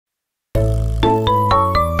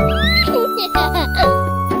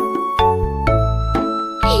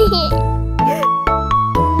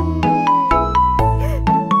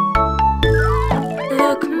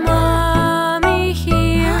Look, mommy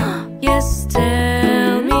here. Yes,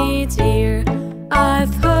 tell me, dear.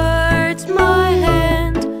 I've hurt my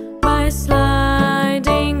hand by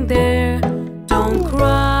sliding there. Don't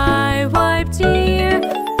cry, wipe, dear.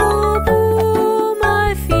 Boo, boo,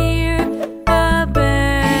 my fear. A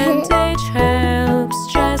bandage helps,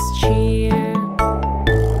 just cheer.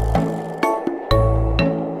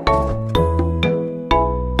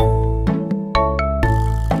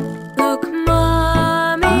 Look,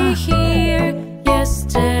 mommy here. Yes,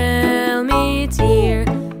 tell me, dear.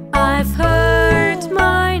 I've hurt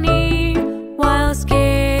my knee while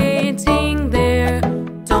skating there.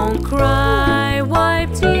 Don't cry,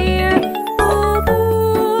 wipe, dear. Boo,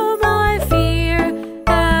 boo, my fear.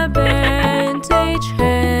 A bandage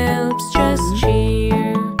helps, just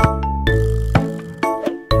cheer.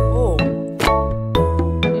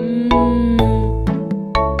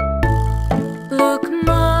 Look,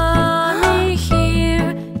 mommy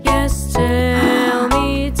here. Yes, tell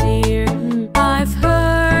me, dear. I've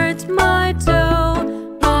hurt my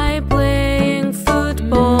toe by playing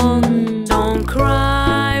football. Don't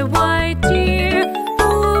cry, white dear.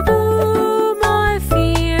 Boo, boo, my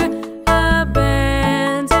fear. A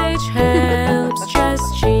bandage helps, just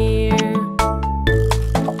cheer.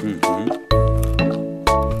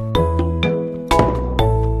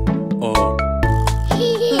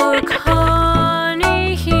 Look,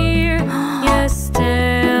 honey here. Yes,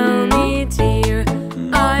 tell me, dear.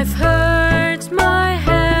 I've hurt my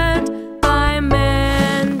head by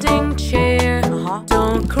mending chair.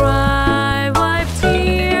 Don't cry, wipe,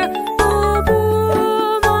 tear. Boo,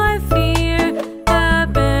 boo, my fear. A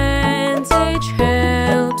bandage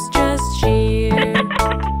helps, just cheer.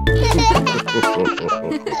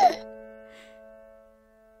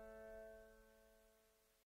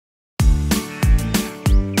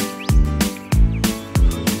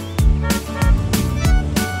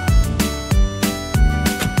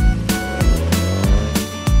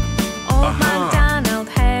 Old MacDonald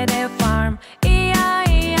had a farm,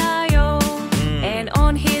 E-I-E-I-O. And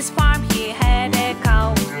on his farm he had a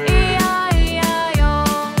cow, E-I-E-I-O.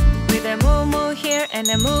 With a moo-moo here and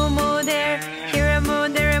a moo-moo there. Here a moo,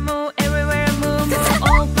 there a moo, everywhere a moo-moo.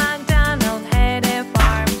 Old MacDonald had a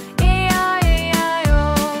farm, E-I-E-I-O.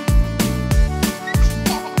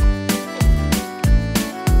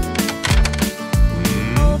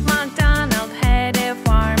 Old MacDonald had a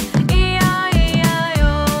farm, E-I-E-I-O.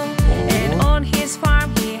 And on his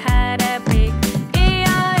farm he had a pig,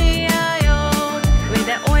 E-I-E-I-O. With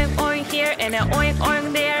a oink oink here and a oink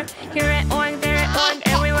oink there. Here a oink, there a oink,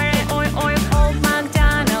 everywhere a oink oink. Old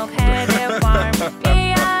MacDonald had a farm,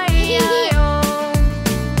 E-I-E-I-O.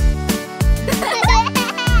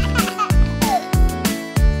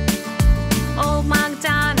 Old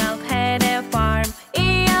MacDonald had a farm,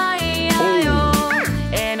 E-I-E-I-O.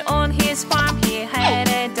 And on his farm he had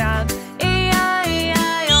a dog,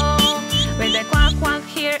 E-I-E-I-O. With a quack quack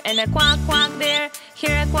here and a quack quack there.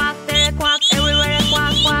 Here a quack, there a quack, everywhere a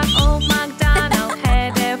quack quack. Old MacDonald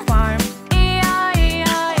had a farm,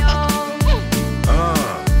 E-I-E-I-O.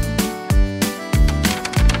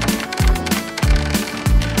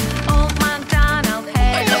 Old MacDonald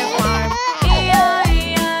had a farm,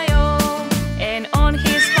 E-I-E-I-O. And on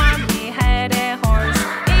his farm he had a horse,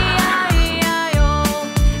 E-I-E-I-O.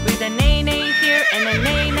 With a neigh-neigh here and a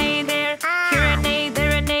neigh-neigh there. Here a neigh,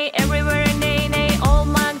 there a neigh, everywhere a neigh-neigh. Old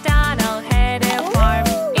MacDonald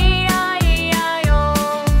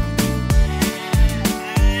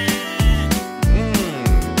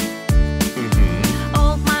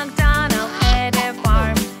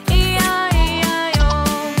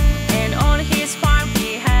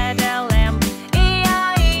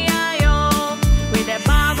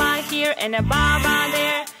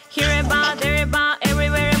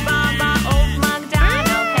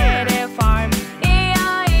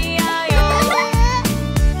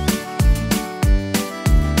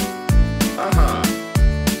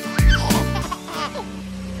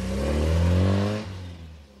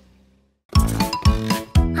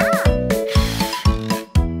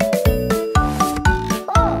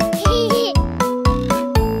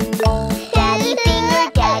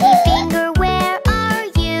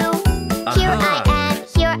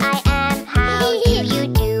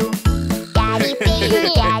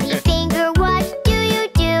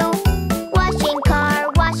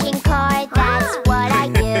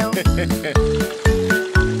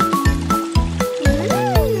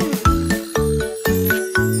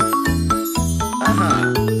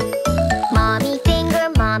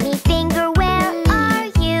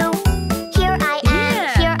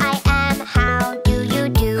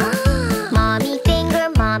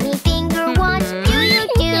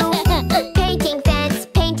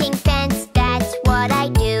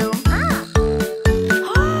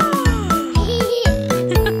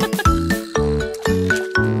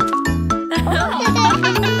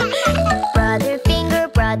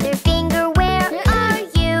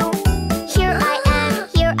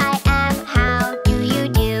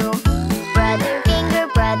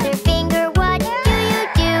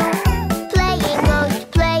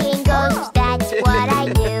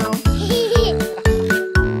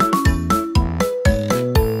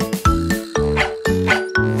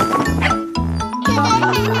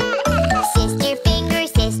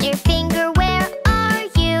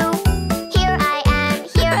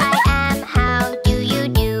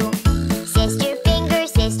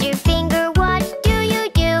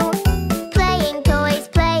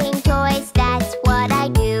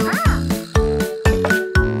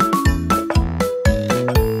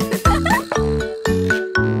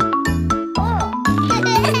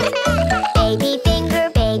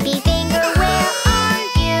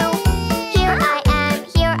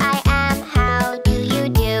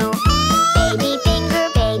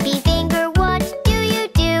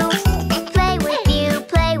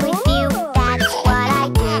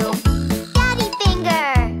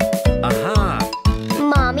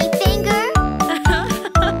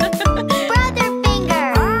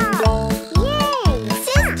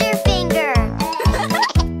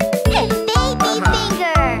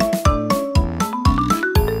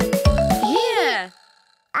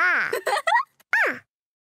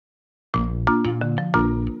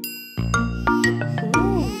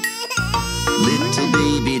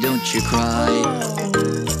you cry.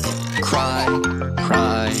 Cry,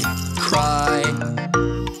 cry, cry.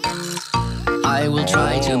 I will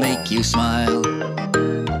try to make you smile.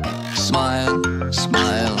 Smile,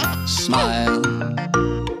 smile, smile.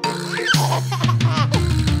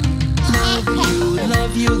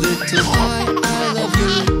 Love you, little boy, I love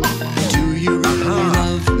you. Do you really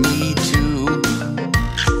love me too?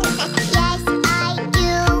 Yes, I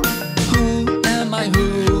do. Who am I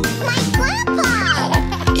who? My grandpa!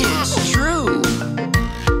 It's true.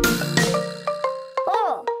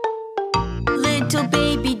 Oh. Little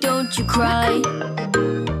baby, don't you cry.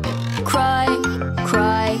 Cry,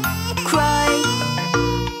 cry, cry.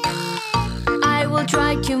 I will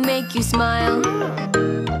try to make you smile.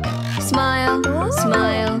 Smile,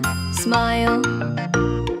 smile, smile.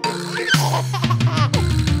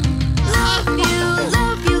 Love you,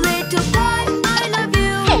 little boy, I love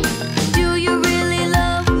you. Do you really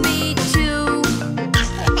love me too?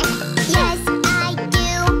 Yes, I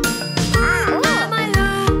do. Who am I who?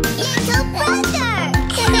 Little brother!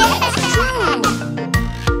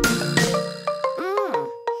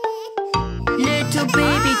 Little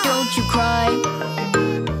baby, don't you cry.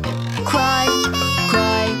 Cry,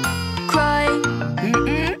 cry, cry.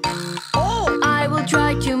 I will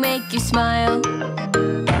try to make you smile.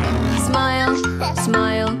 Smile,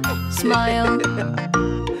 smile, smile.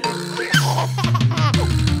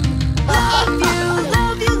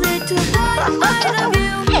 Love you, little boy, I love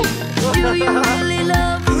you. Do you really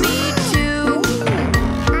love me too?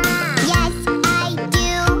 Yes, I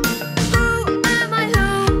do. Who am I who?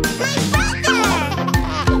 My brother!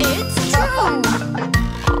 It's true.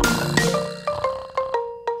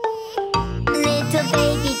 Little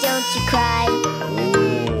baby, don't you cry.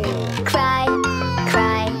 Cry,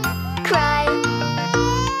 cry, cry.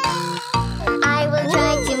 I will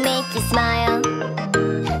try to make you smile.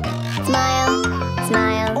 Smile,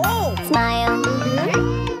 smile, smile.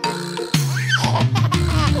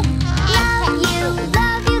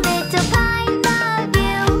 Love you, little pie, love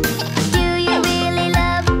you. Do you really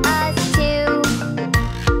love us too?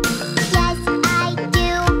 Yes, I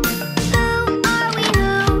do. Who are we who?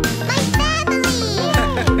 My family!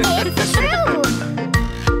 It's true!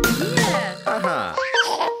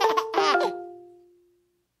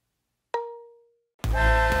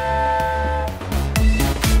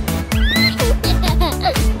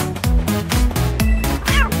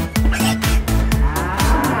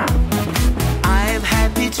 I am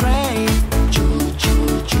happy train. Choo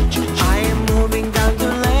choo choo choo. I am moving down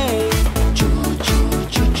the lane. Choo choo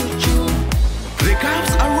choo choo choo. The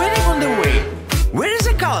cows are waiting on the way. Where is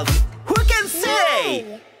the calf? Who can say?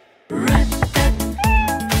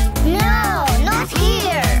 No, not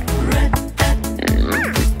here!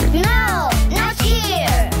 No, not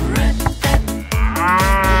here!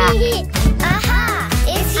 Aha!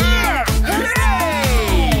 It's here!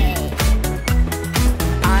 Hooray!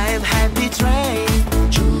 I am happy train.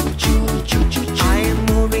 Choo choo choo choo choo. I am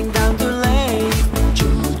moving down the lane.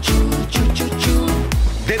 Choo choo choo choo choo.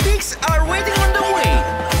 The pigs are waiting on the way.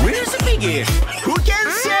 Where is the piggy? Who can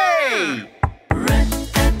say?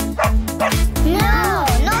 No,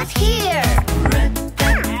 not here!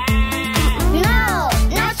 No,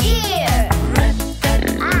 not here!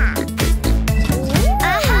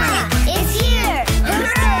 Aha! It's here!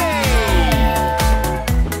 Hooray!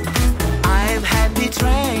 I am happy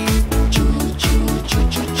train. Choo choo choo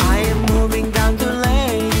choo choo. I am moving down the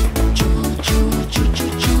lane. Choo choo choo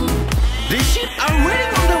choo choo. The sheep are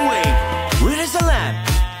waiting on the way. Where is the lamb?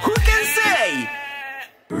 Who can say?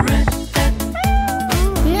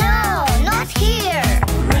 No, not here!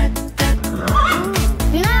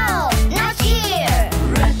 No, not here!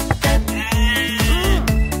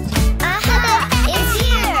 Aha! It's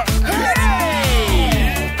here! Hooray!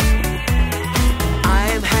 I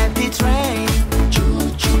am happy train. Choo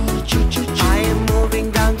choo choo choo choo. I am moving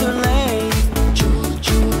down the lane. Choo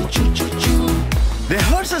choo choo choo choo. The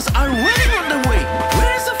horses are waiting on the way.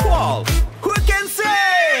 Where is the fall? Who can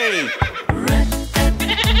say?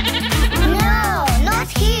 No, not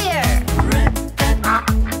here!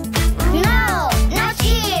 No, not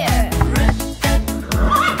here!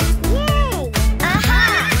 Aha!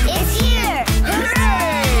 It's here!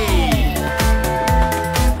 Hooray!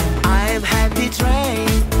 I am happy train.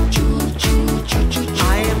 Choo choo choo choo choo.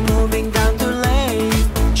 I am moving down the lane.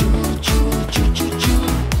 Choo choo choo choo choo.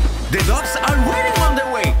 The dogs are waiting on the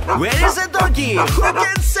way. Where is the doggy? Who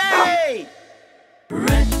can say?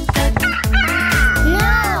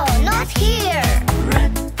 No, not here!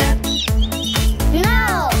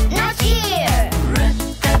 No, not here!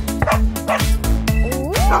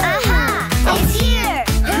 Aha! It's here!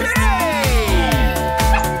 Hooray!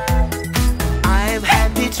 I am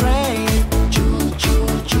happy train.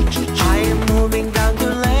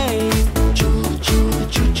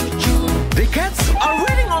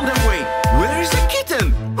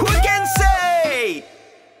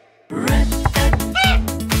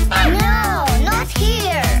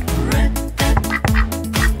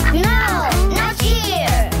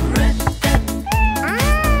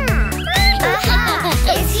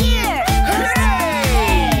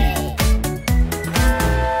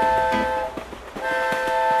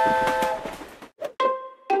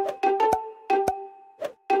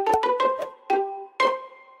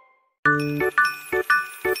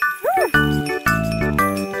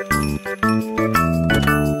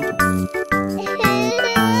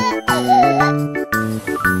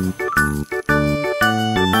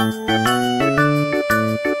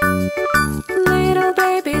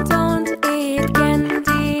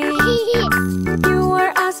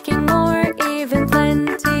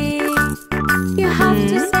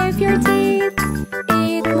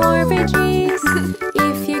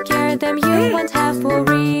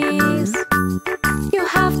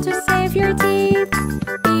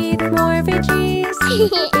 cheese.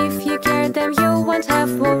 If you care them, you won't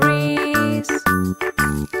have worries.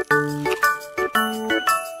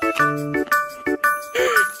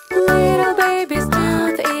 Little baby's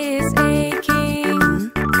tooth is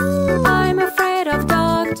aching. I'm afraid of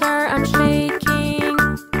doctor, I'm shaking.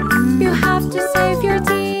 You have to save your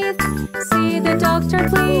teeth. See the doctor,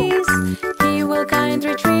 please. He will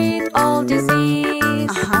kindly treat all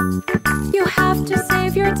disease. You have to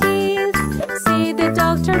save your teeth. See the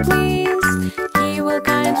doctor, please. He will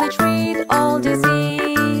kindly treat all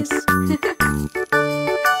disease.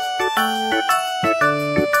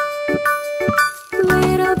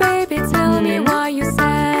 Little baby, tell me why you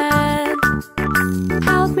sad.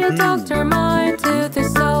 Help me, doctor, my tooth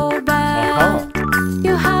is so bad.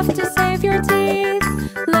 You have to save your teeth.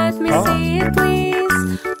 Let me see it,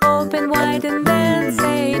 please. Open wide and then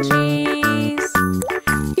say cheese.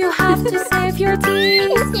 You have to save your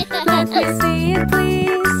teeth. Let me see it,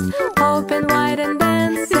 please. Open wide and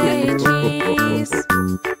then say cheese.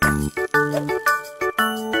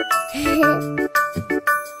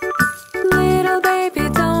 Little baby,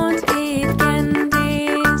 don't eat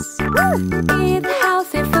candies. Eat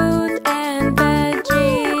healthy food and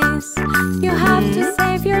veggies. You have to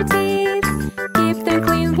save your teeth. Keep them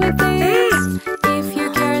clean with this. If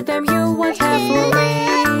you care them, you won't have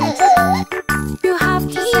worries. You have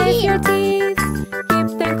to save your teeth.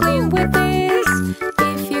 Keep them clean with this.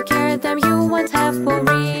 If you care them, you won't have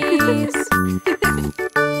worries.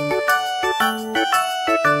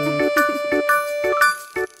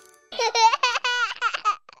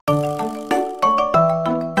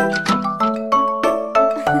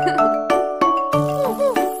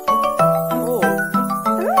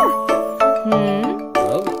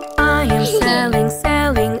 I am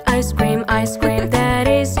selling ice cream that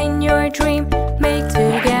is in your dream. Make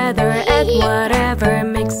together, add whatever,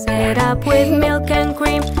 mix it up with milk and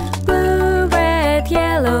cream. Blue, red,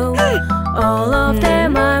 yellow, all of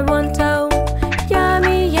them I want to.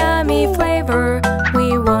 Yummy, yummy flavor,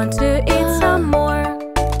 we want to eat some more.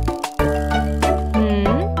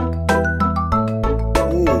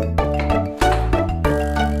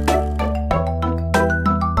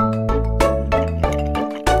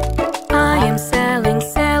 I am selling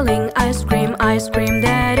ice cream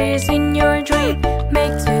that is in your dream.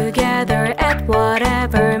 Make together, add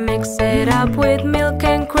whatever, mix it up with milk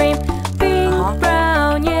and cream. Pink,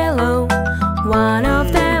 brown, yellow, one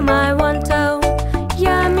of them I want to.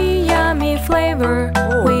 Yummy, yummy flavor,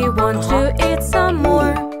 we want to eat some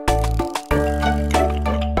more.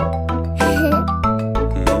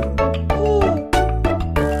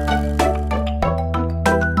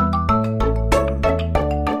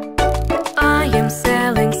 I am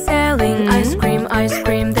selling ice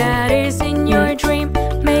cream that is in your dream.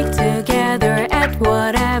 Make together, add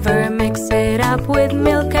whatever, mix it up with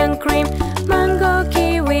milk and cream. Mango,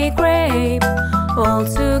 kiwi, grape, all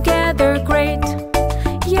together great.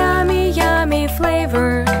 Yummy, yummy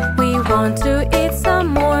flavor, we want to eat some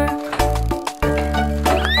more.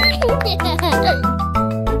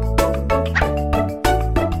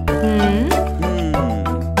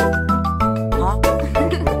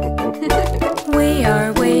 We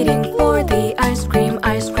are waiting for the ice cream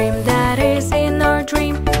that is in our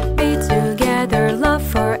dream. Be together, love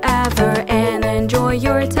forever, and enjoy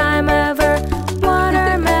your time ever.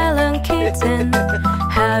 Watermelon kitten,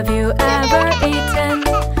 have you ever eaten?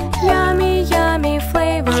 Yummy, yummy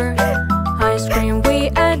flavor, ice cream we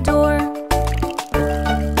adore.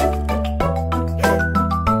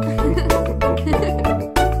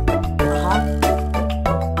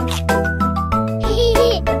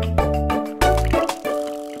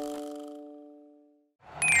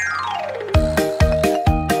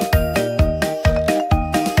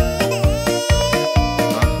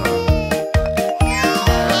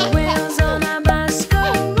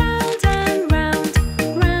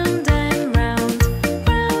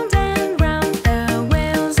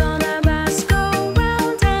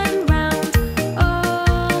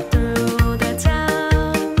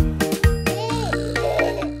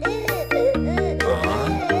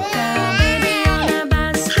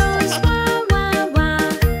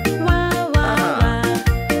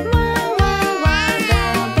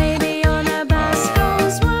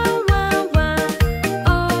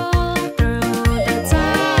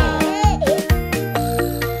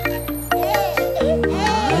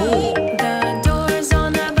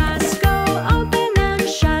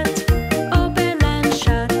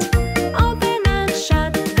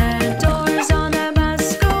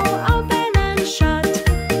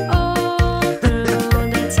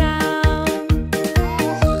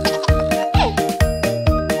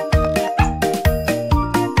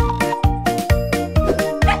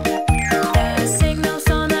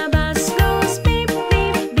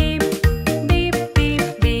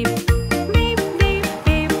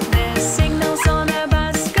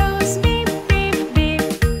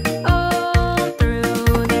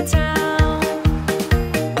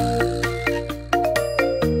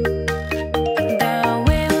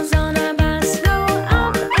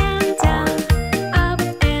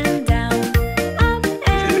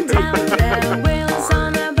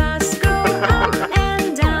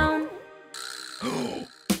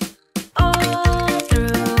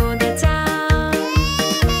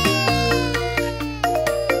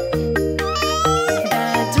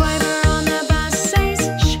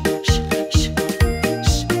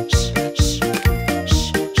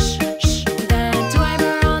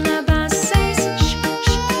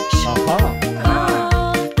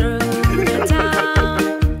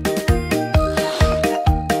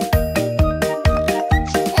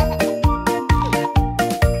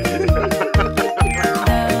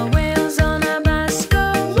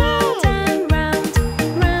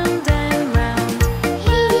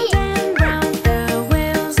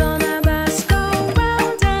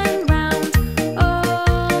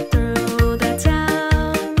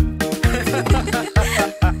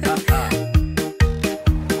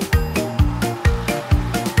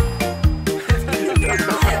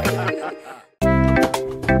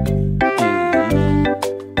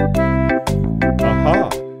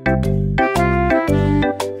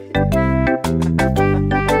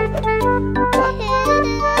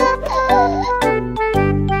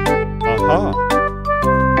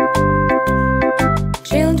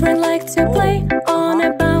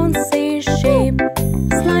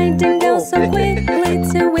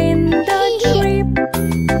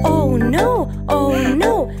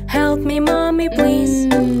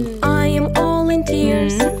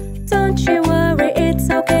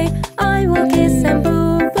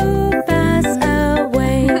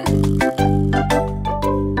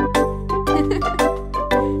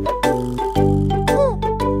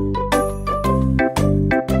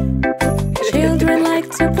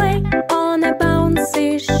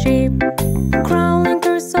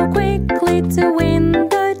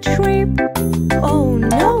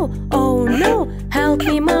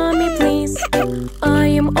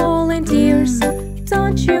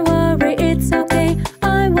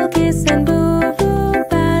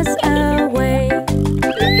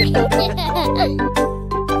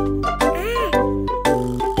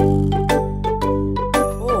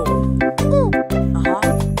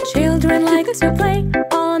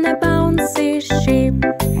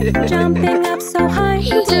 jumping up so high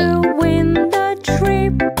to win the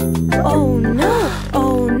trip. Oh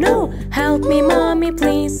no, help me, mommy,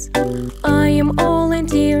 please. I am all in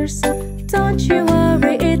tears. Don't you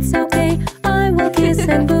worry, it's okay. I will kiss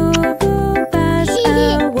and boo-boo pass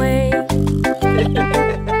away.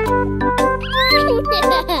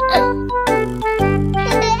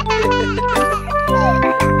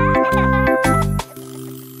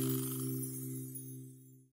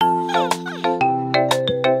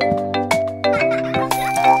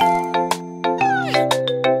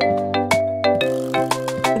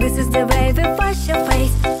 This is the way we wash your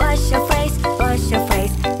face, wash your face, wash your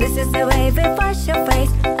face. This is the way we wash your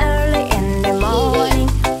face early in the morning.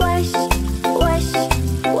 Wash, wash,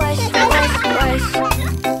 wash, wash, wash.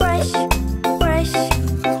 Brush, brush,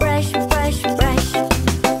 brush, brush, brush.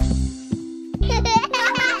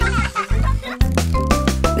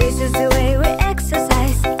 This is the way we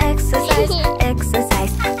exercise, exercise,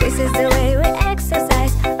 exercise. This is the way we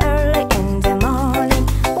exercise early in the morning.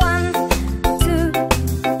 1, 2,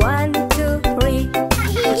 1, 2, 3.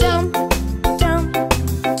 Jump, jump,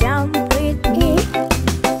 jump with me.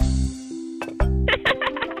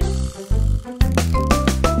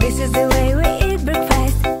 This is the way we eat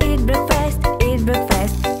breakfast, eat breakfast, eat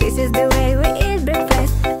breakfast. This is the way we eat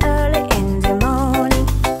breakfast early in the morning.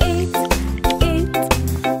 Eat, eat,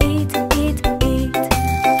 eat, eat, eat.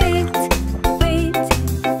 Feed, feed,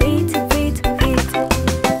 feed, feed, feed.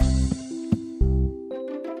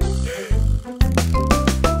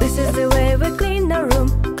 This is the way we clean the room,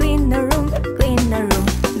 clean the room, clean the room.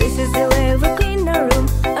 This is the way we clean the room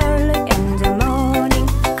early in the morning.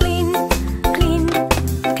 Clean, clean,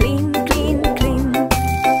 clean, clean, clean.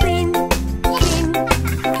 Clean, clean,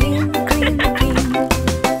 clean, clean, clean.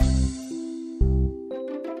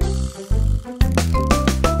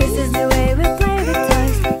 This is the way we play with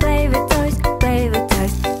toys, play with toys, play with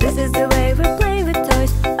toys. This is the way we play with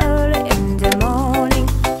toys early in the morning.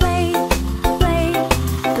 Play, play,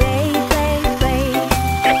 play, play, play.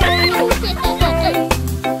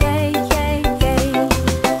 Play, yay, yay, yay.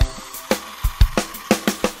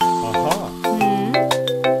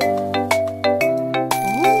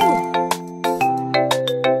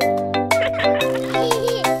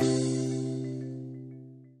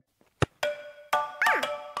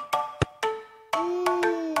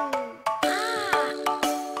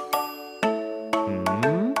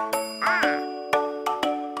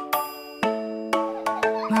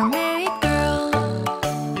 Mermaid girl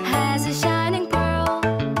has a shining pearl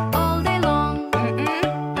all day long.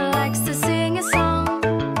 Likes to sing a song.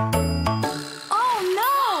 Oh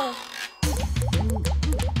no!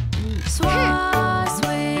 Swa,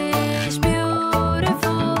 swish,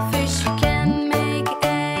 beautiful fish. You can make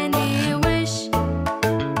any wish.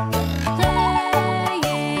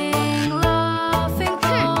 Playing, laughing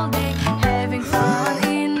all day, having fun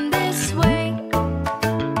in this way.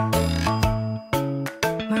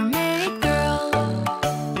 Mermaid girl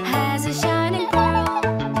has a shining pearl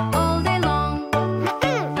all day long.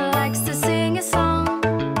 Likes to sing a song.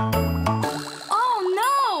 Oh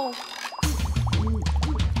no!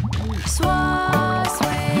 Swa,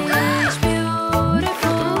 swish,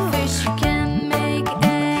 beautiful fish. You can make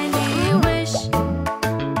any wish.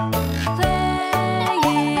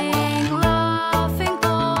 Playing, laughing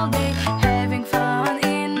all day, having fun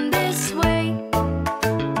in this way.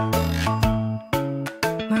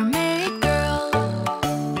 Mermaid girl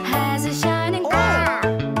has a shining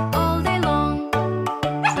pearl all day long.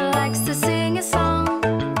 Likes to sing a song.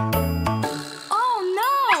 Oh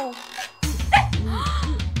no!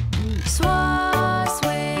 Swa,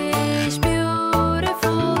 swish,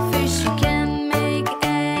 beautiful fish. You can make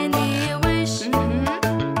any wish.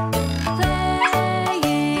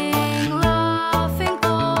 Playing, laughing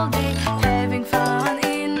all day, having fun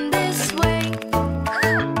in this way.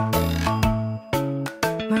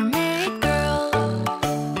 Mermaid girl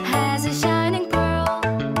has a shining pearl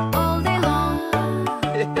all day long.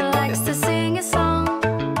 Likes to sing a song.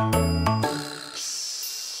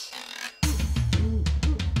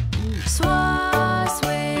 Swa,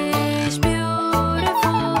 swish,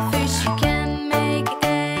 beautiful fish. You can make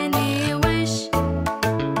any wish.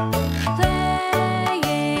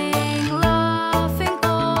 Playing, laughing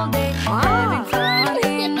all day, having fun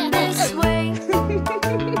in this way.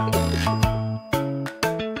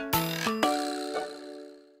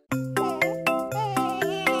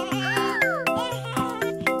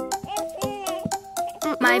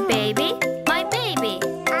 My baby,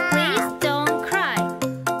 please don't cry.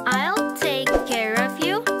 I'll take care of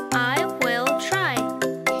you, I will try.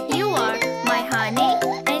 You are my honey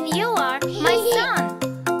and you are my son.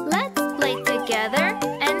 Let's play together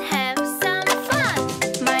and have some fun.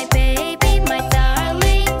 My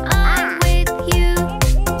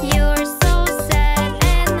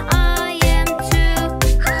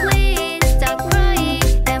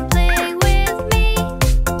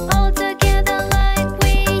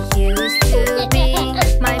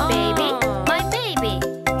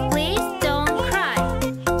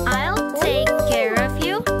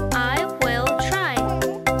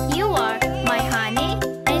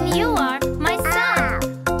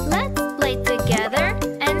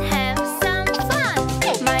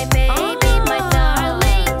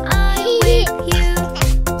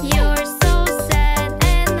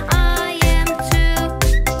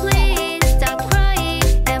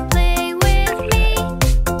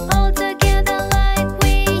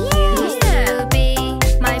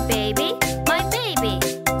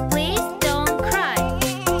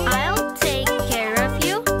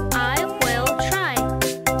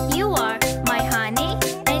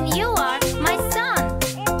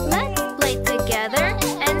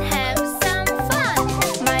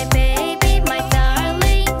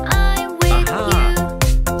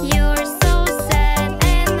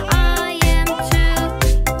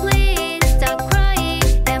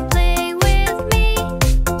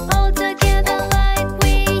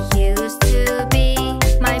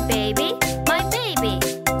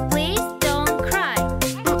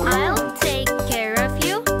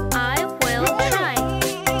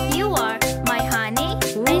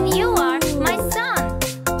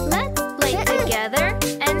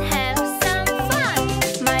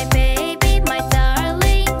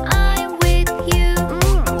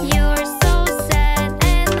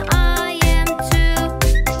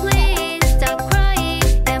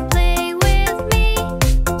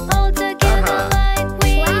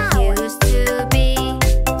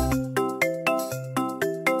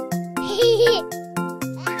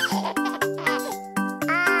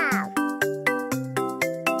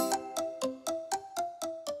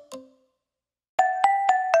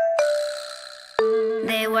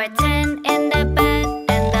were 10 in the bed,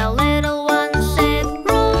 and the little one said,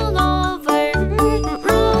 roll over,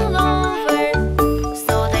 roll over.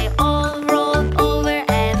 So they all rolled over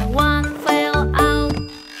and one fell out.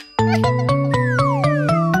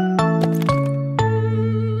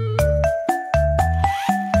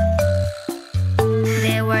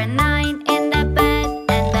 There were 9 in the bed,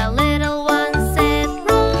 and the little one said,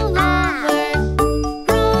 roll over,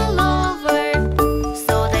 roll over.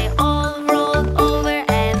 So they all rolled over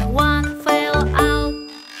and one fell out.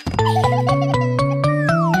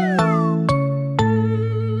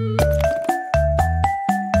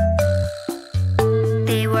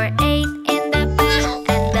 There were 8 in the bed,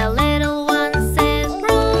 and the little one said,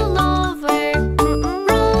 roll over,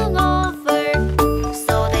 roll over.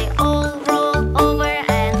 So they all rolled over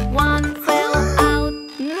and one fell out.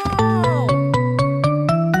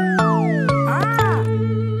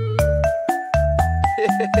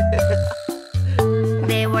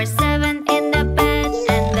 There were 7 in the bed,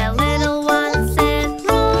 and the little one said,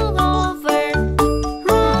 roll over,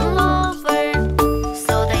 roll over.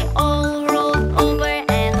 So they all rolled over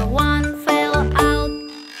and one fell out.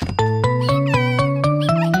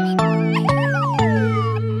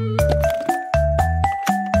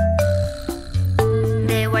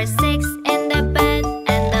 There were 6 in the bed,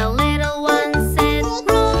 and the little one said,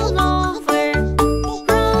 roll over,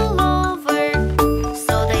 roll over.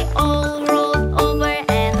 So they all rolled over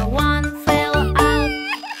and one fell out.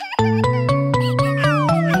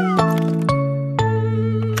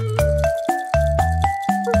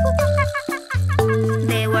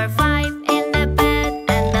 There were 5 in the bed,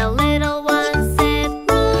 and the little one said,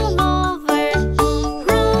 roll over,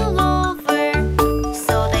 roll over.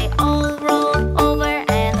 So they all rolled over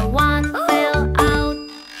and one fell out.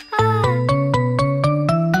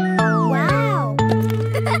 Wow!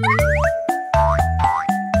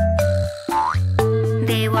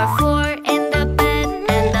 There were 4 in the bed,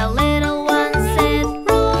 and the little one said,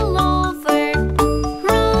 roll over,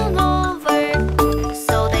 roll over.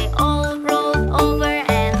 So they all rolled over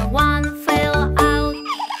and one fell out.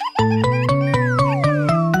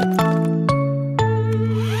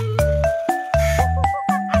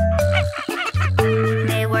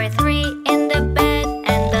 There were 3 in the bed,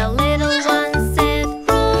 and the little one said,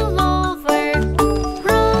 roll over,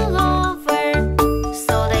 roll over.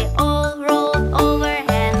 So they all rolled over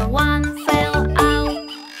and one fell out.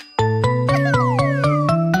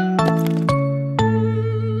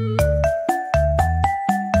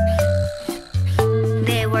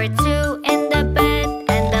 There were 2 in the bed,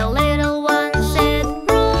 and the little one said,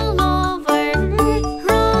 roll over,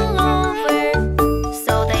 roll over.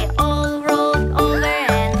 So they all rolled over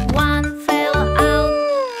and one fell out.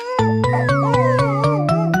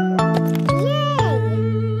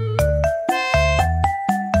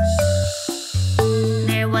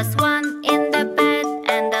 There was 1 in the bed,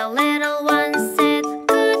 and the little one said,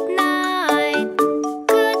 good night,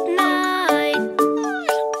 good night.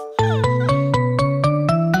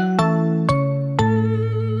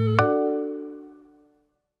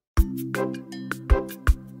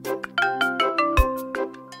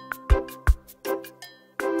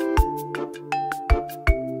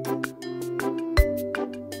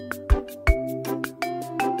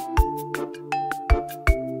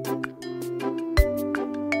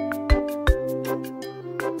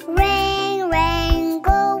 Rain, rain,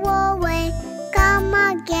 go away. Come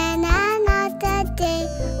again another day.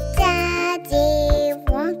 Daddy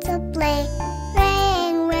wants to play.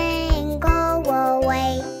 Rain, rain, go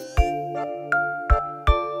away.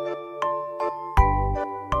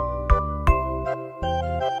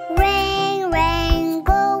 Rain, rain,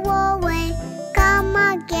 go away. Come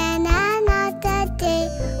again another day.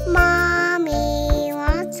 Mommy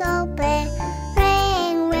wants to play.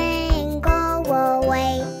 Rain, rain, go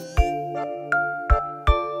away.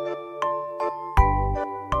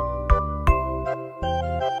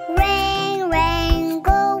 Rain, rain,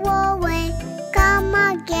 go away. Come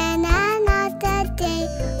again another day.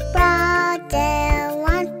 Brother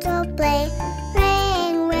wants to play.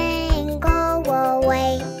 Rain, rain, go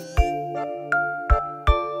away.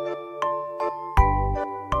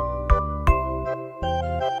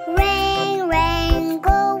 Rain, rain,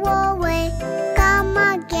 go away. Come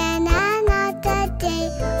again another day.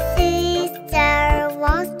 Sister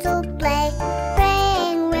wants to play.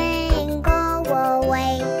 Rain, rain, go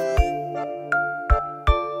away.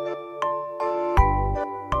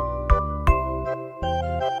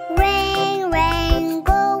 Rain, rain,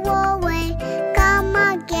 go away. Come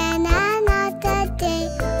again another day.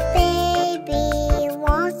 Baby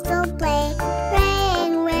wants to play.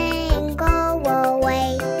 Rain, rain, go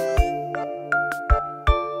away.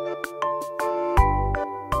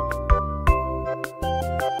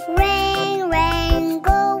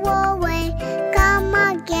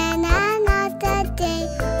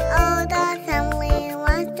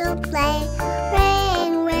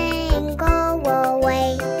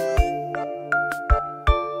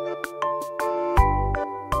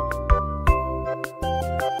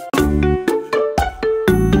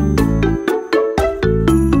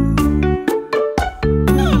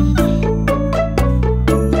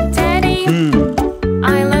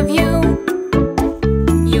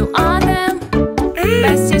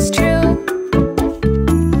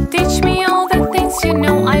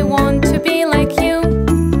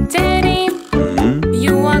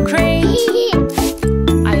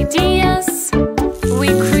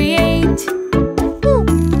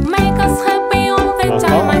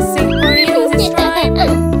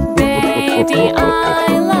 Daddy,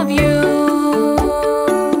 I love you.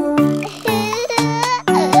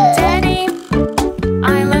 Daddy,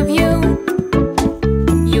 I love you.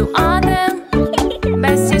 You are the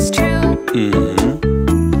best, it's true.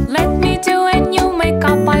 Let me do a new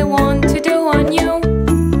makeup I want to do on you.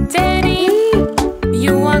 Daddy,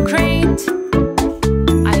 you are great.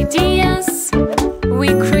 Ideas we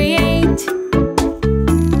create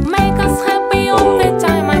make us happy all the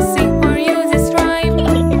time. I sing for you this rhyme.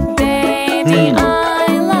 Daddy,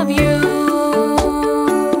 I love you.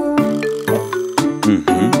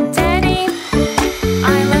 Daddy,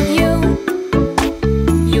 I love you.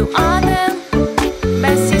 You are the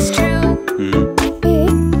best, it's true.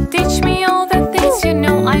 Teach me all the things you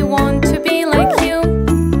know. I want to be like you.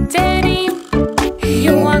 Daddy,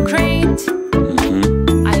 you are great.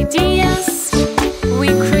 Ideas we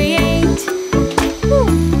create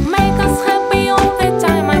make us happy all the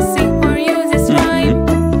time. I sing for you this rhyme.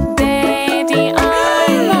 Daddy, I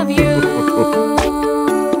love you.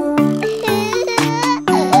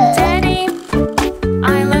 Daddy,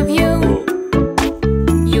 I love you.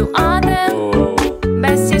 You are the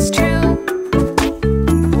best, it's true.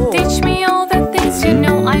 Teach me all the things you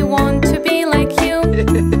know. I want to be like you.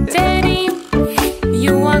 Daddy,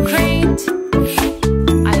 you are great.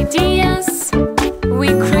 Ideas we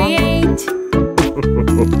create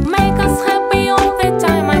make us happy all the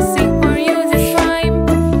time. I sing for you this rhyme.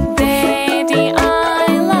 Daddy,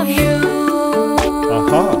 I love you.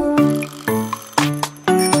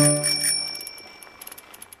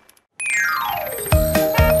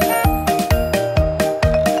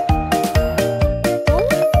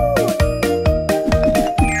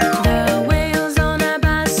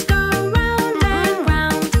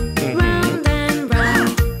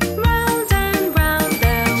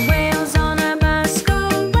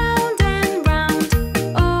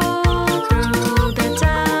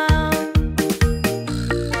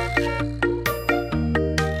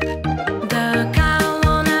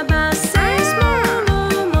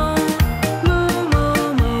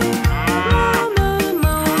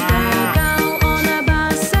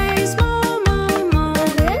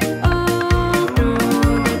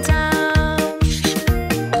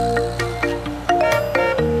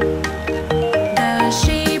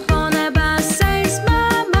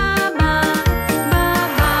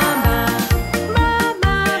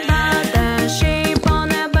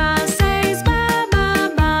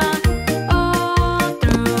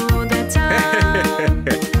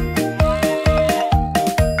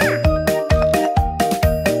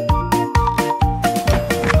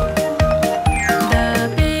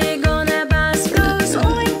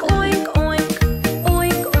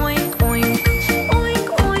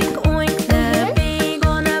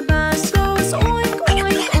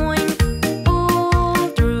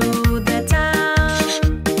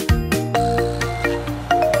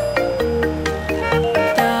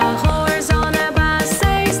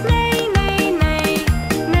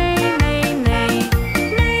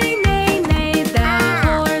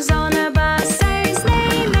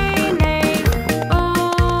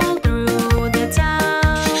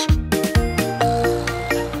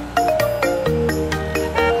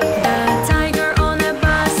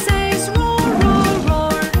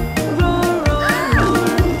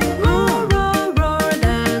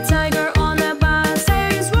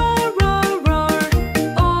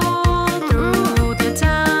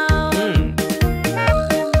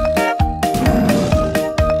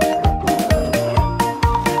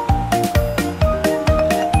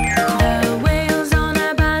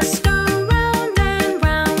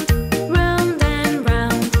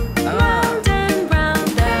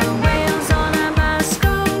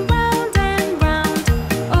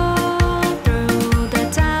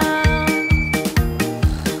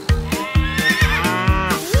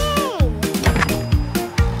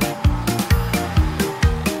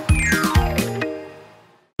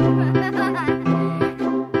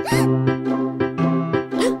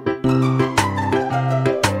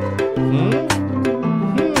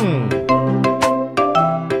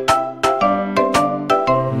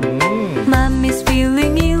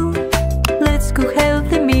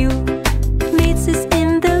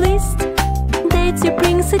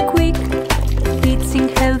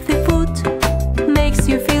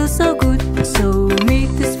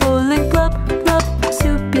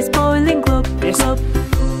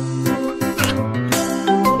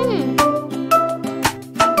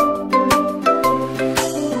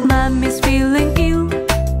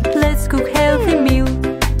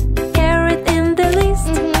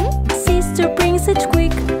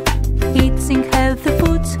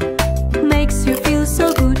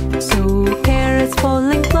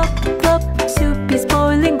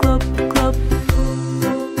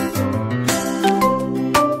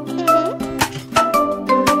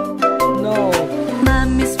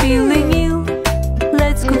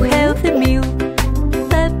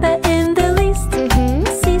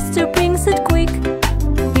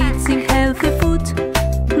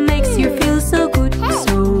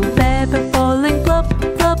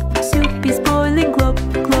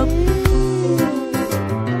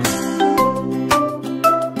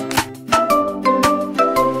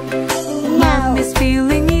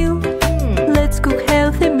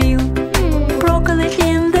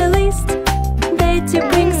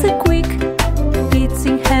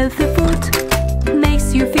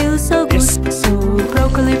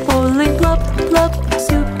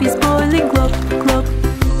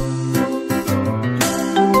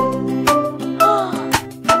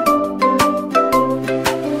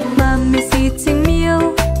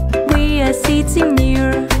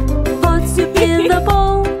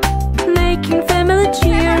 making family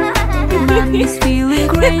cheer. Mommy's feeling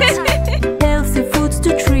great, healthy foods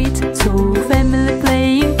to treat. So family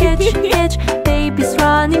playing catch, catch, babies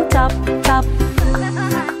running top, top.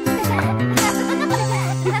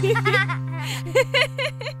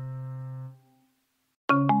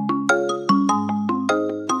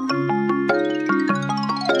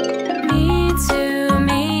 Me too,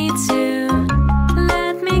 me too.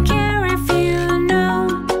 Let me care if you know.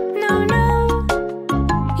 No, no,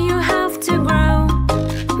 you have to grow.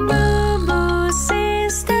 Boo boo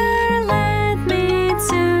sister, let me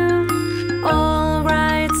too.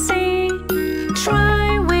 Alright, see,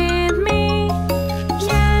 try with me.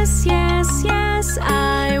 Yes, yes, yes,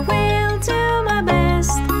 I will do my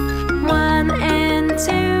best. 1 and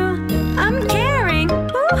 2, I'm caring.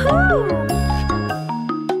 Woohoo!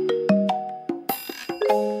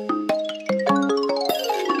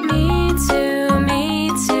 Me too, me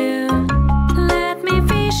too. Let me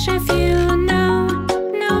fish if you know.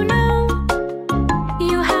 No, no,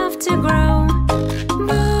 you have to grow.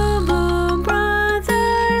 Boo boo brother,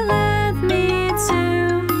 let me too.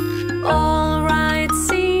 Alright,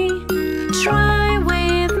 see, try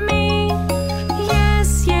with me.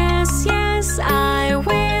 Yes, yes, yes, I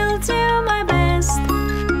will do my best.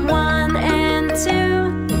 1 and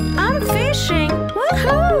 2, I'm fishing.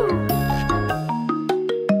 Woohoo!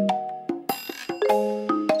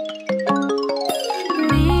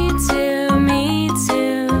 Me too, me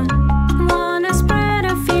too. Wanna spread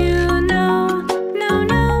a few? No, no,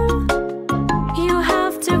 no, you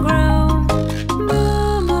have to grow.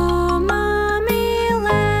 Boo boo mommy,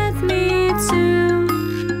 let me too.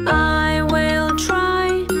 I will try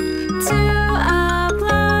to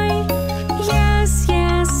apply. Yes,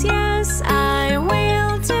 yes, yes, I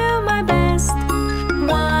will do my best.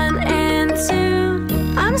 1 and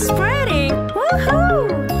 2, I'm spreading. Woohoo!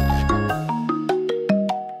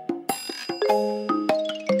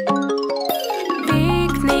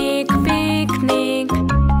 Picnic, picnic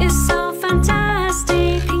is so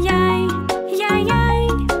fantastic. Yay, yay, yay.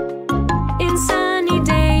 In sunny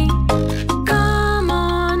day. Come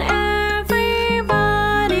on, everybody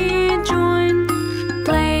join.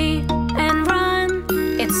 Play and run.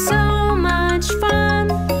 It's so much fun.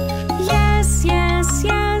 Yes, yes,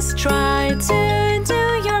 yes. Try to do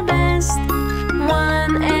your best.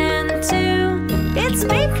 1 and 2, it's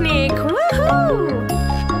picnic. Woohoo!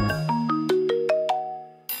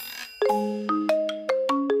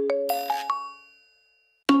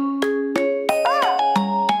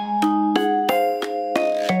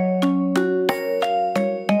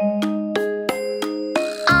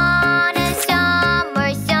 On a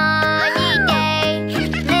summer sunny day,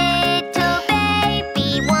 little baby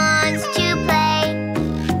wants to play.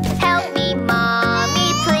 Help me, mommy,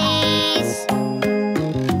 please.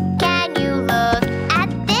 Can you look at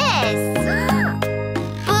this?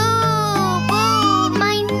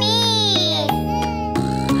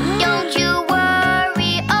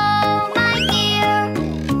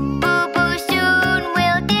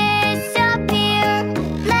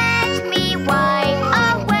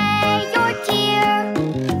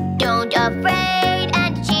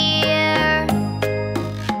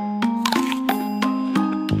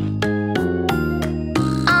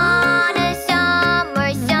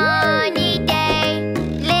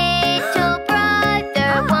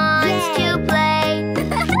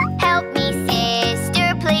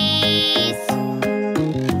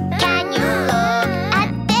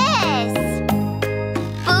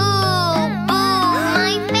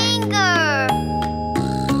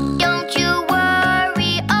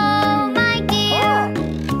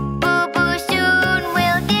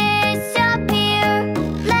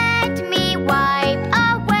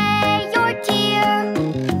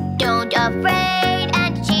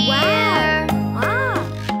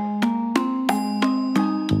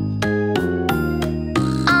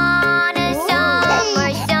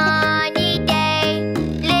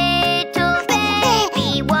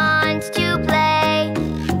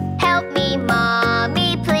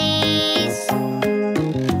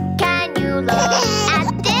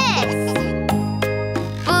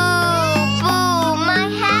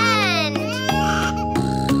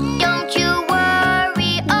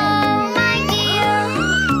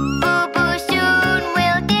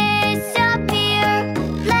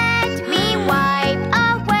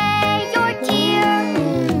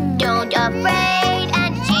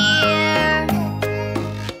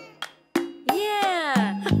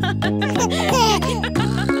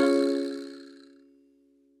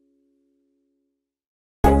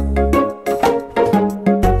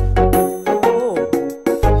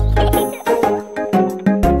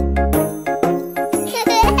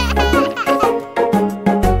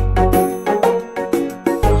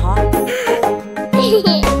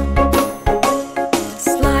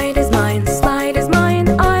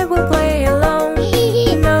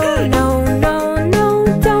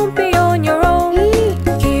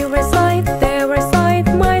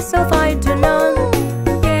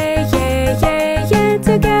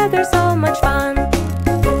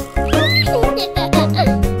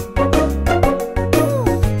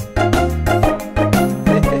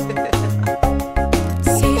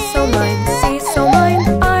 so mine, seat so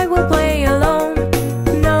mine, I will play alone.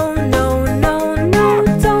 No, no, no, no,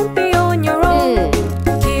 don't be on your own.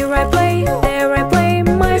 Here I play, there I play,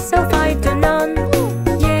 myself I do none.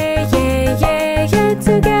 Yeah, yeah, yeah, yeah,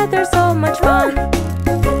 together so much fun.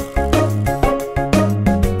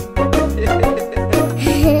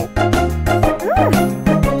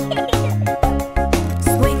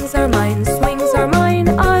 Swings are mine,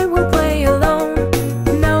 I will play alone.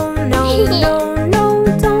 No, no, no, no,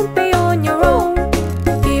 don't be on your own.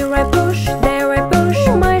 Here I push, there I push,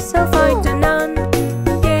 myself I do none.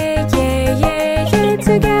 Yeah, yeah, yeah, yeah,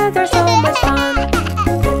 together so much fun.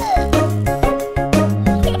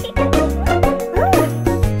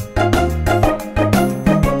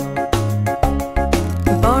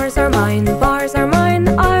 Bars are mine,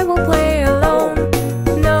 I will play alone.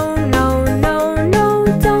 No, no, no, no,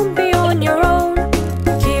 don't be on your own.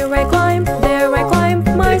 Here I climb, there I climb,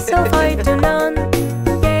 myself I do none.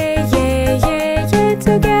 Yeah, yeah, yeah, yeah,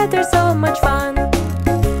 together so much fun.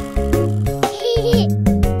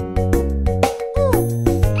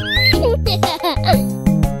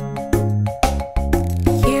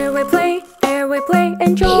 Here we play, there we play,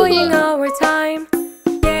 enjoying our time.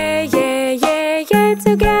 Yeah, yeah, yeah, yeah,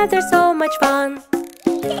 together so much fun.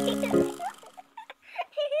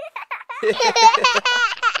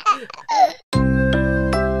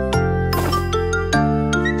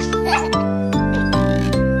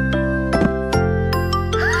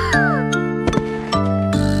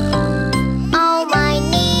 Oh my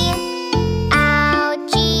knee,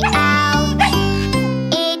 ouchie, ouch.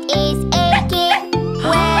 It is aching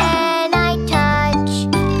when I touch.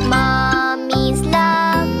 Mommy's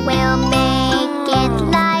love will make it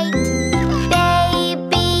light.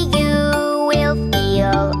 Baby, you will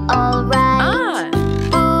feel alright.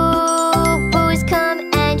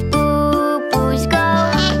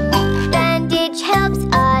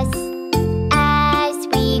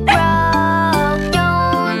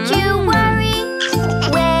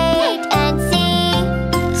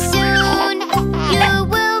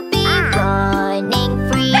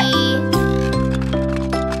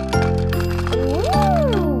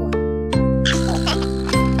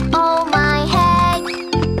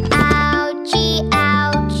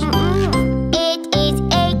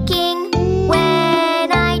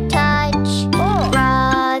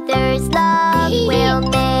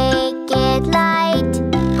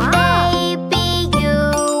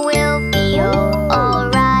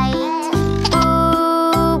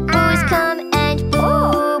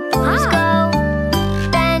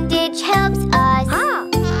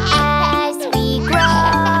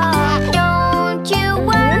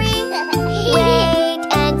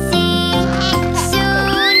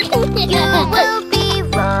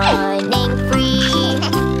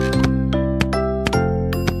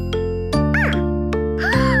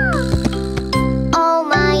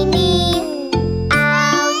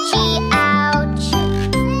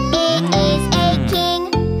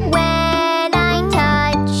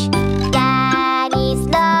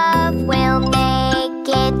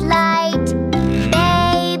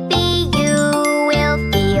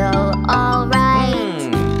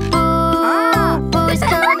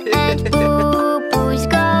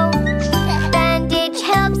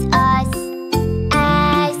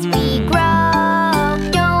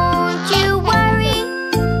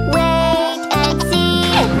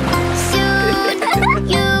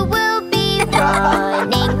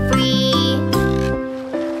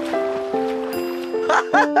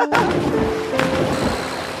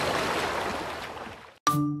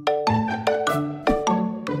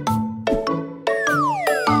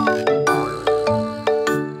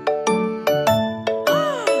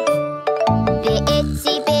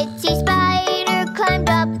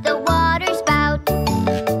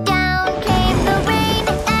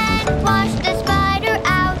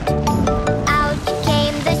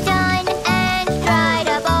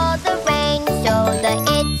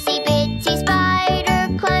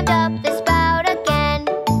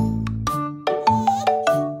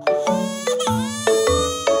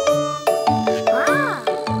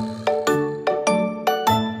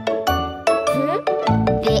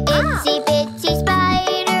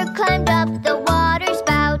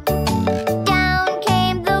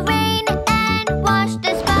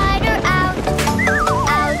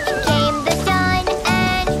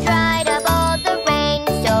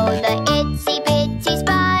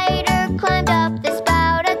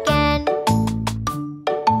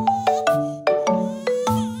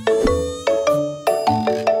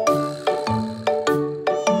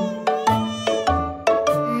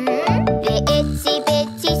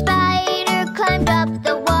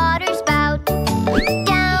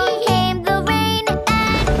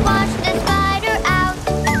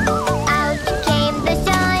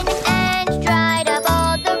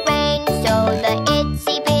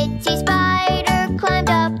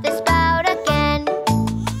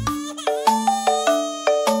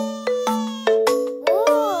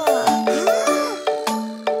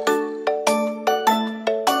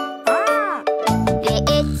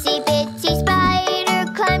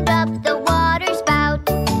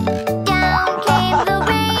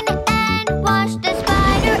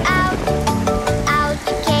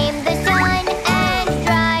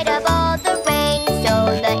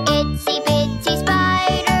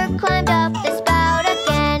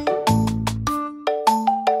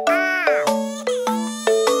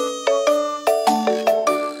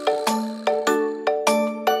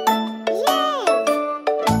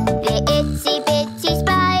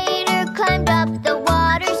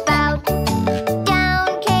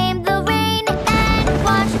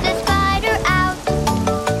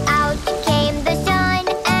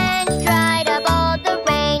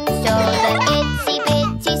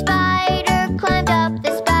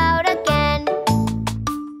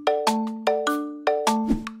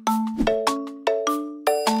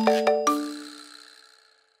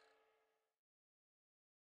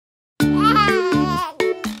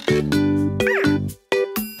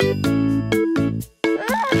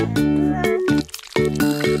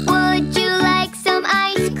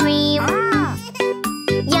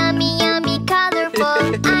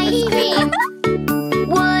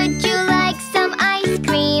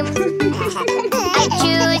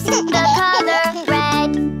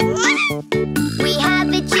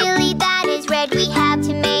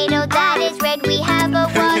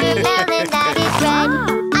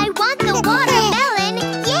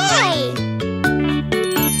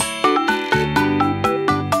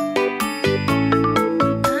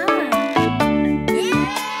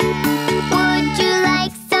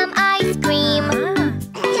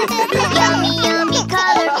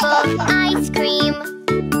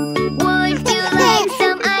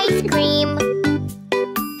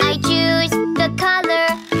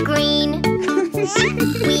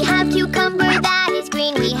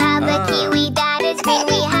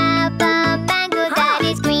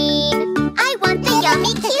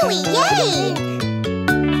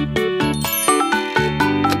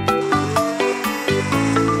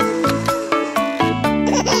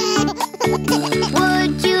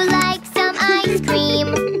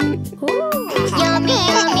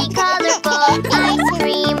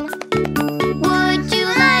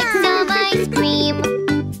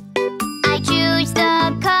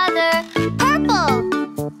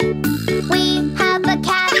 We have a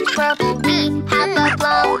cat, it's purple. We have a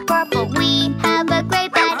plum, purple. We have a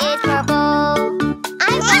grape that is purple.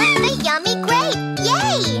 I want the yummy grape!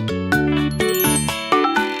 Yay!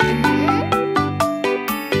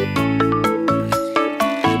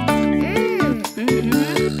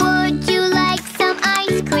 Would you like some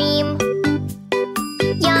ice cream?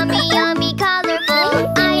 Yummy, yummy, colorful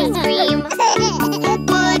ice cream.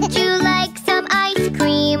 Would you like some ice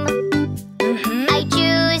cream? I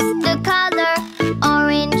choose the color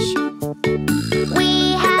orange. We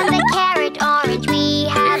have a carrot orange. We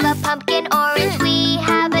have a pumpkin orange. We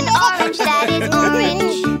have an orange that is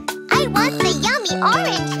orange. I want the yummy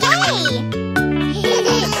orange. Yay!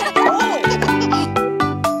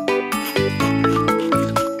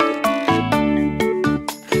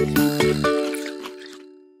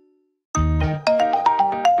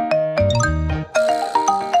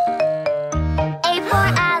 A for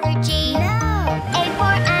allergy. A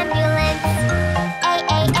for ambulance. A.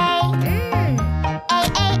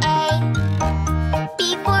 B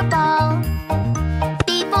for ball. B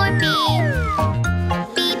for bee.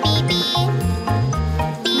 B.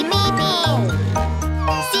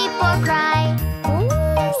 C for cry.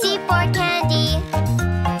 C for candy.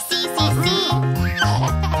 C.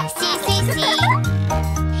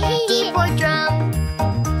 D for drum.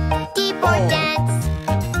 D for dance.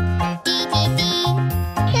 D.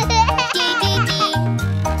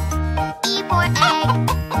 E for egg.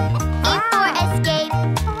 E for escape.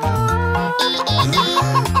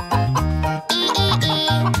 E.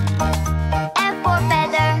 F for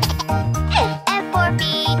feather. F for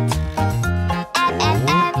feet. F.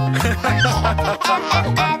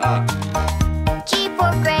 G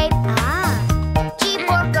for grape. G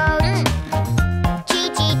for goat. G.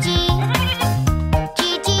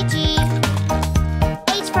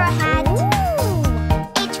 H for hat.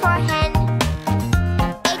 H for hen.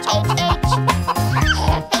 H.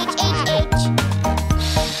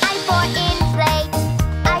 I for inflate.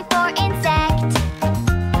 I for insect.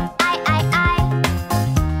 I.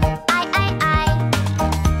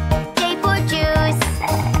 J for juice.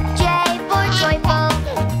 J for joyful.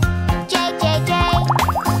 J.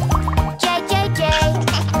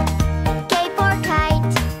 K for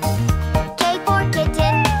kite. K for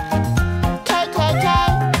kitten. K.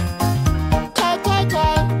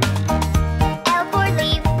 L for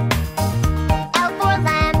leaf. L for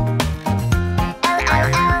lamb.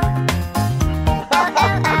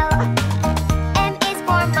 L. M is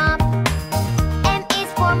for mop. M is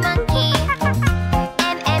for monkey.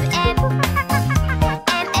 M.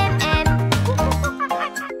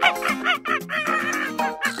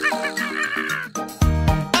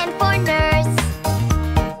 N for nurse.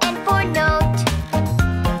 N for note.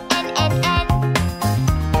 N.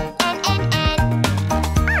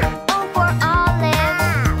 O for olive.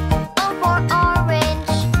 O for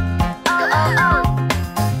orange.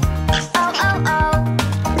 O.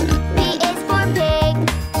 P is for pig.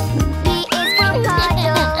 P is for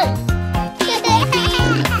puddle.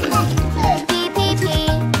 P.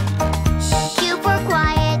 Q for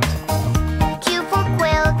quiet. Q for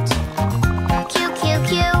quilt.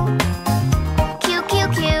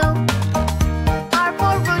 Q. R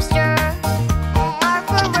for rooster. R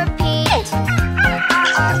for repeat.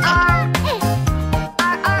 R.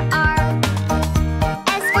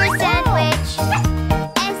 S for sandwich.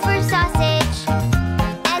 S for sausage.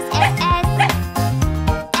 S.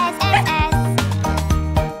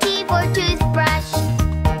 T for toothbrush.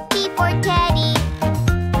 T for teddy.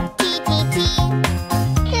 T.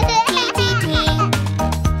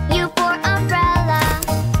 U for umbrella.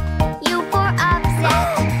 U for upset.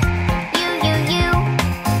 U.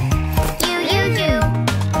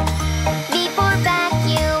 V for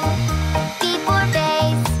vacuum. V for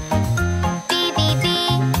vase. B.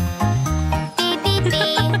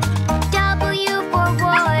 W for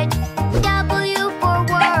wood. W for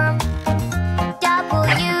worm.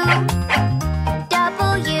 W.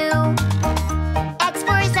 X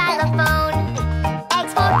for xylophone. X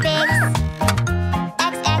for fix.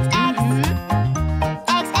 X.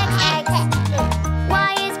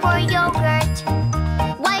 Y is for yogurt.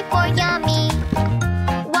 Y for yummy.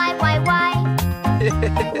 Y.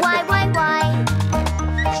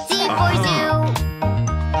 Z for zoo.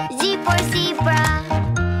 Z for zebra.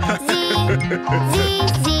 Z.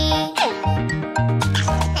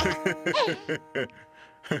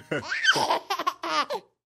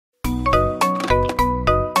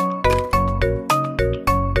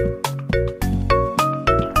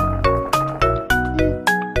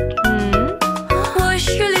 Wash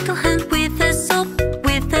your little hand with a soap,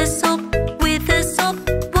 with a soap, with a soap.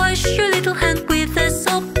 Wash your little hand with a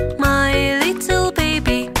soap, my little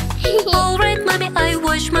baby.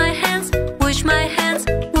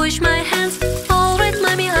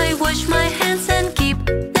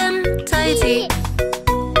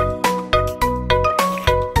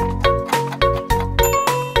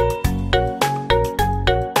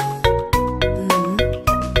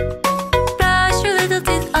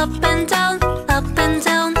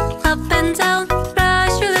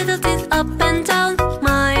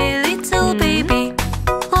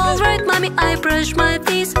 my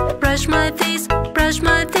teeth, brush my teeth, brush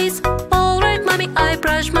my teeth. Alright, mommy, I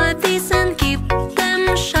brush my teeth and keep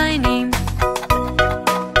them shiny.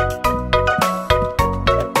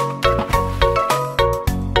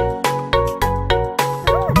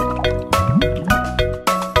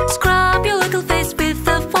 Scrub your little face with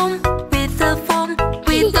the foam, with the foam,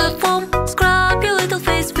 with the foam. Scrub your little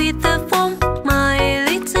face with the foam, my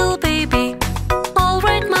little baby.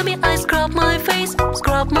 Alright, mommy, I scrub my face,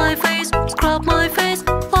 scrub my face, scrub my face.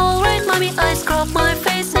 Alright, mommy, I scrub my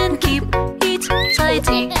face and keep it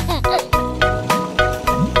tidy.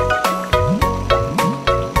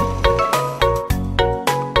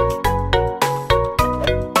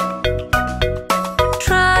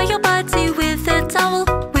 Dry your body with a towel,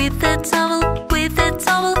 with a towel, with a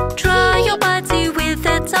towel. Dry your body with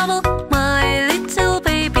a towel, my little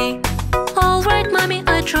baby. Alright, mommy,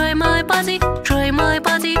 I dry my body, dry my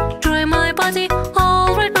body, dry my body.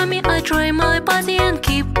 Alright, mommy, I dry my body and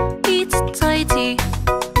keep it tidy.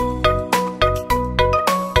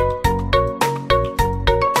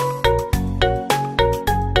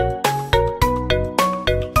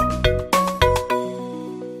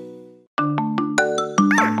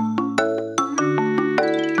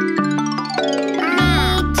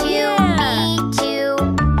 Me too.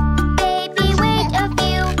 Baby, wait a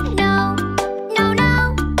few. No, no, no.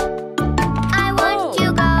 I want to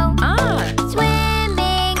go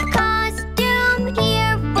swimming. Costume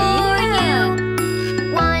here for you.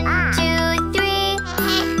 1, 2, 3.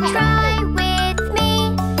 Try with me.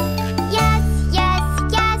 Yes, yes,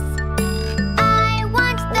 yes. I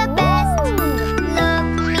want the best. Look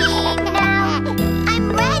me now. I'm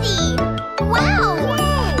ready. Wow.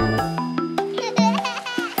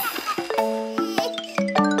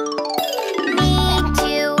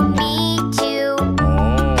 Me too.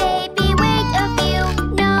 Baby, wait a few.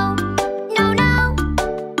 No, no, no.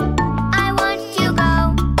 I want to go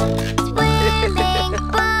swimming.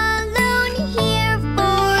 Balloon here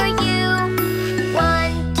for you.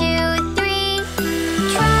 1, 2, 3.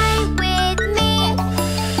 Try with me.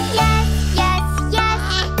 Yes, yes, yes.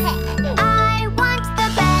 I want the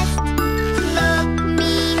best. Look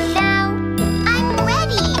me now. I'm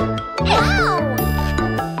ready. Wow.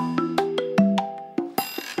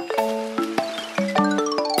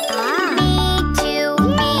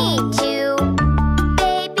 Me too.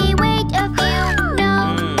 Baby, wait a few. No,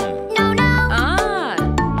 no, no.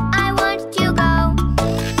 I want to go.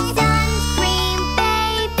 Sunscreen,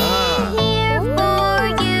 baby, here for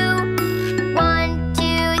you. 1, 2,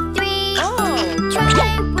 3. Try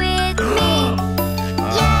with me.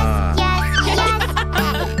 Yes, yes, yes.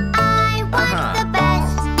 I want the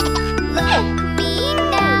best. Look me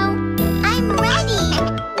now. I'm ready.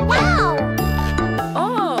 Wow.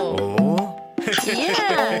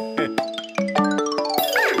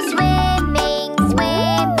 Swimming,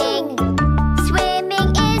 swimming. Swimming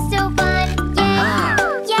is so fun. Yeah,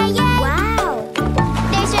 yeah, yeah. Wow.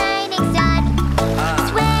 There's shining sun.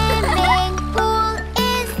 Swimming pool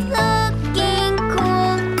is looking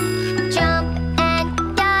cool. Jump and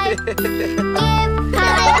dive. Give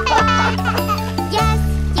high five. Yes,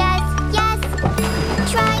 yes, yes.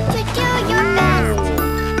 Try to do your best.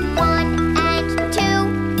 1 and 2.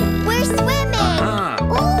 We're swimming.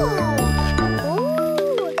 Ooh.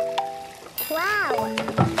 Ooh. Wow.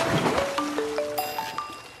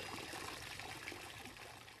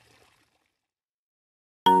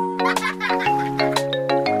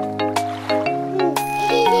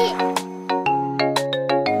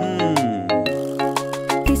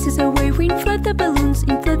 This is a way we inflate the balloons,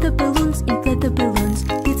 inflate the balloons, inflate the balloons.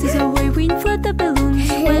 This is a way we inflate the balloons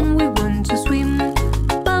when we want to swim.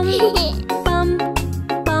 Bum, bum,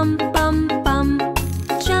 bum, bum, bum.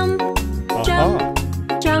 Jump, jump,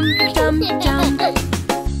 jump, jump, jump.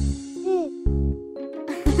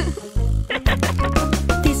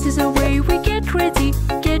 This is a way we get ready,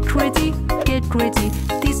 get ready, get ready.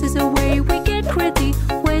 This is a way we get ready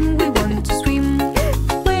when we want to swim.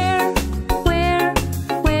 Where, where,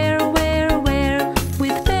 where, where, where?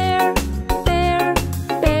 With bear, bear,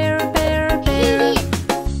 bear, bear, bear.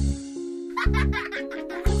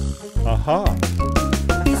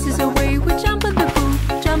 This is a way we jump in the pool,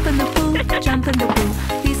 jump in the pool, jump in the pool.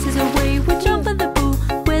 This is a way we jump in the pool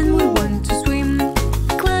when we want to swim.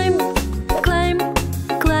 Climb, climb,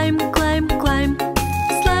 climb, climb, climb.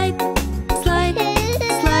 Slide, slide,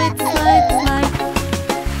 slide, slide, slide.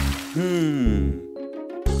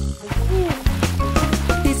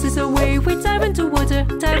 This is a way we dive into water,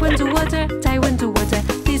 dive into water, dive into water.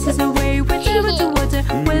 This is a way we dive into water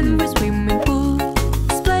when we swim in pool.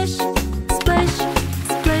 Splash, splash,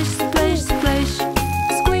 splash, splash, splash.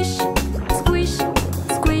 Squish, squish,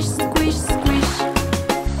 squish, squish, squish.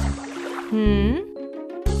 This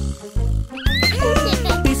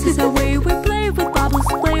is a way we play with bubbles,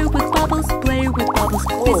 play with bubbles, play with bubbles.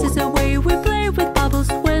 This is a way we play with bubbles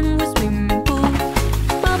when we swim in pool.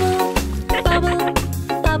 Bubble, bubble,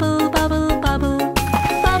 bubble, bubble, bubble,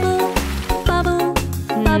 bubble, bubble,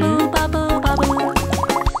 bubble, bubble, bubble.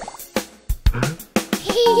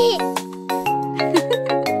 Hehehe